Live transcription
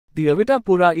The AVITA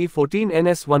PURA E14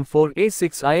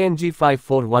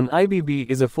 NS14A6ING541-IBB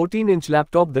is a 14-inch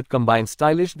laptop that combines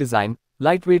stylish design,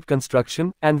 lightweight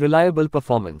construction, and reliable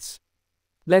performance.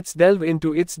 Let's delve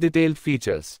into its detailed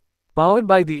features. Powered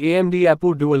by the AMD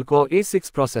APU dual-core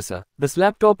A6 processor, this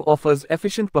laptop offers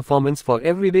efficient performance for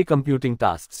everyday computing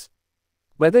tasks.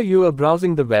 Whether you are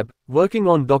browsing the web, working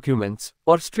on documents,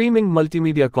 or streaming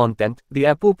multimedia content, the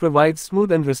APU provides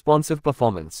smooth and responsive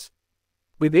performance.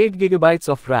 With 8GB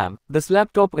of RAM, this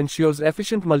laptop ensures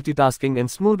efficient multitasking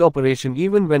and smooth operation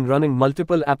even when running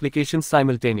multiple applications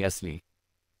simultaneously.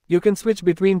 You can switch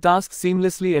between tasks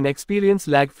seamlessly and experience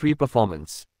lag-free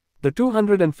performance. The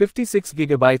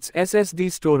 256GB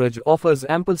SSD storage offers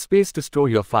ample space to store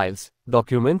your files,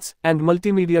 documents, and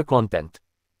multimedia content.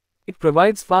 It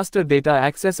provides faster data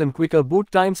access and quicker boot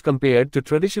times compared to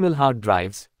traditional hard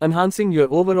drives, enhancing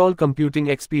your overall computing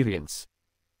experience.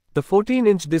 The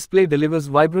 14-inch display delivers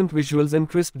vibrant visuals and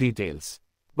crisp details.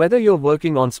 Whether you're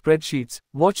working on spreadsheets,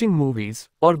 watching movies,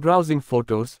 or browsing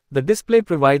photos, the display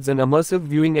provides an immersive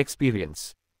viewing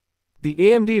experience. The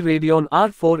AMD Radeon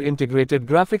R4 integrated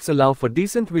graphics allow for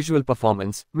decent visual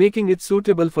performance, making it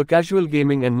suitable for casual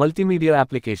gaming and multimedia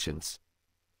applications.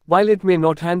 While it may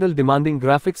not handle demanding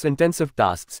graphics-intensive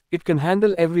tasks, it can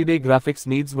handle everyday graphics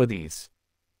needs with ease.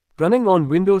 Running on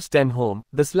Windows 10 Home,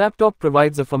 this laptop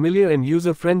provides a familiar and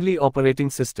user-friendly operating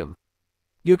system.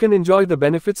 You can enjoy the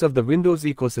benefits of the Windows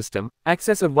ecosystem,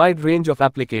 access a wide range of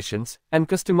applications, and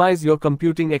customize your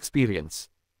computing experience.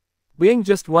 Weighing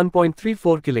just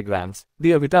 1.34 kilograms,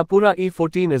 the AVITA PURA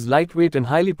E14 is lightweight and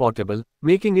highly portable,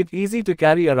 making it easy to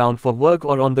carry around for work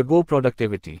or on-the-go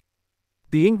productivity.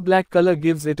 The ink black color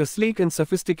gives it a sleek and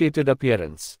sophisticated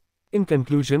appearance. In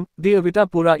conclusion, the AVITA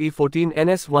PURA E14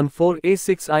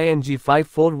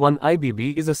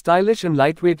 NS14A6ING541-IBB is a stylish and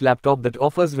lightweight laptop that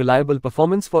offers reliable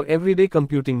performance for everyday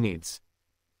computing needs.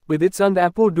 With its AMD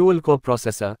APU dual-core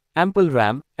processor, ample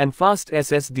RAM, and fast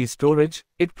SSD storage,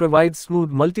 it provides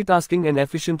smooth multitasking and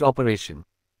efficient operation.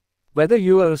 Whether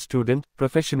you are a student,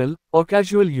 professional, or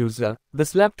casual user,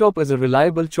 this laptop is a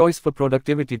reliable choice for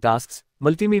productivity tasks,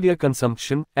 multimedia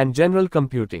consumption, and general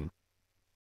computing.